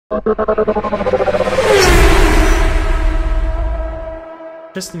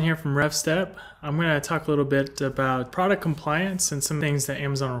Tristan here from Revstep. I'm going to talk a little bit about product compliance and some things that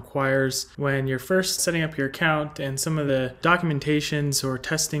Amazon requires when you're first setting up your account and some of the documentations or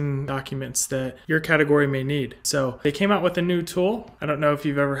testing documents that your category may need. So they came out with a new tool. I don't know if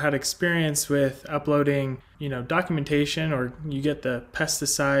you've ever had experience with uploading, documentation, or you get the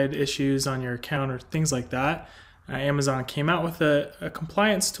pesticide issues on your account or things like that. Amazon came out with a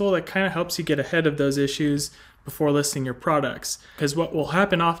compliance tool that kind of helps you get ahead of those issues before listing your products. Because what will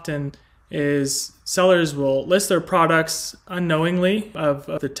happen often is sellers will list their products unknowingly of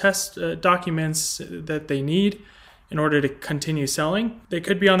the test documents that they need in order to continue selling. They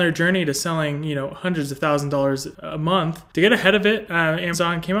could be on their journey to selling, hundreds of $1,000s a month. To get ahead of it,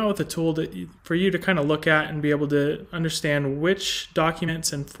 Amazon came out with a tool for you to kind of look at and be able to understand which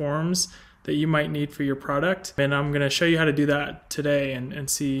documents and forms that you might need for your product. And I'm going to show you how to do that today and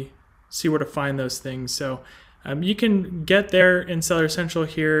see where to find those things. So you can get there in Seller Central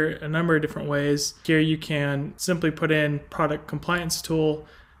here a number of different ways. Here you can simply put in product compliance tool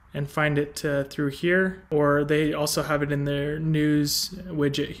and find it through here, or they also have it in their news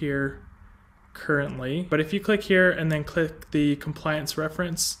widget here currently. But if you click here and then click the compliance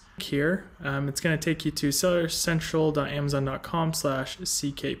reference here, it's going to take you to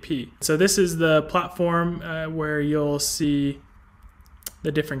sellercentral.amazon.com/CKP. So this is the platform where you'll see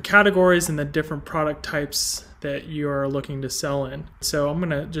the different categories and the different product types that you are looking to sell in. So I'm going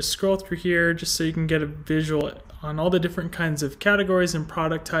to just scroll through here just so you can get a visual on all the different kinds of categories and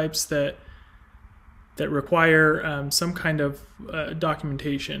product types that require some kind of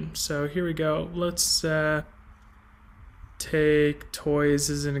documentation. So here we go. Let's take toys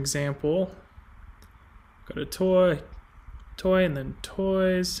as an example. Go to toy, and then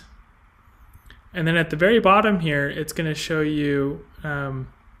toys. And then at the very bottom here, it's going to show you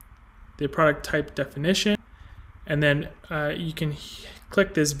the product type definition. And then you can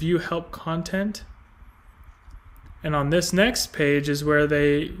click this View Help Content. And on this next page is where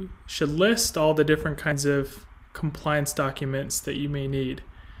they should list all the different kinds of compliance documents that you may need.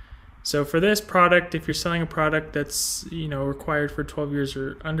 So for this product, if you're selling a product that's required for 12 years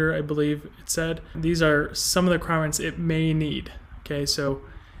or under, I believe it said, these are some of the requirements it may need. Okay, so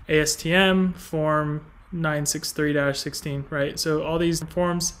ASTM form 963-16, right? So all these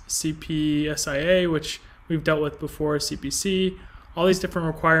forms, CPSIA, which we've dealt with before, CPC, all these different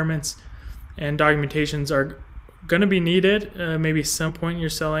requirements and documentations are going to be needed maybe some point in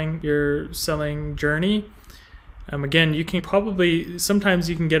your selling journey. Again, you can sometimes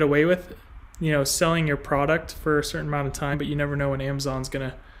you can get away with selling your product for a certain amount of time, but you never know when Amazon's going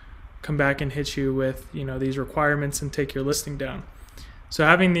to come back and hit you with these requirements and take your listing down. So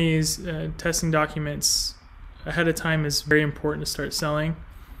having these testing documents ahead of time is very important to start selling.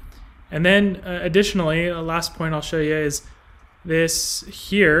 And then additionally, the last point I'll show you is this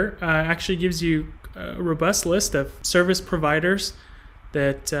here actually gives you a robust list of service providers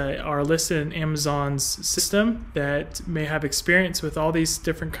that are listed in Amazon's system that may have experience with all these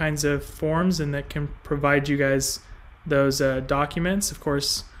different kinds of forms and that can provide you guys those documents. Of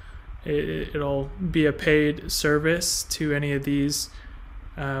course, it'll be a paid service to any of these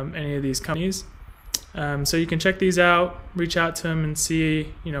companies. So you can check these out, reach out to them and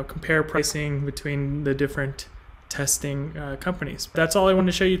see, compare pricing between the different testing companies. That's all I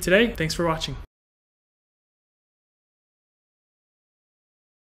wanted to show you today. Thanks for watching.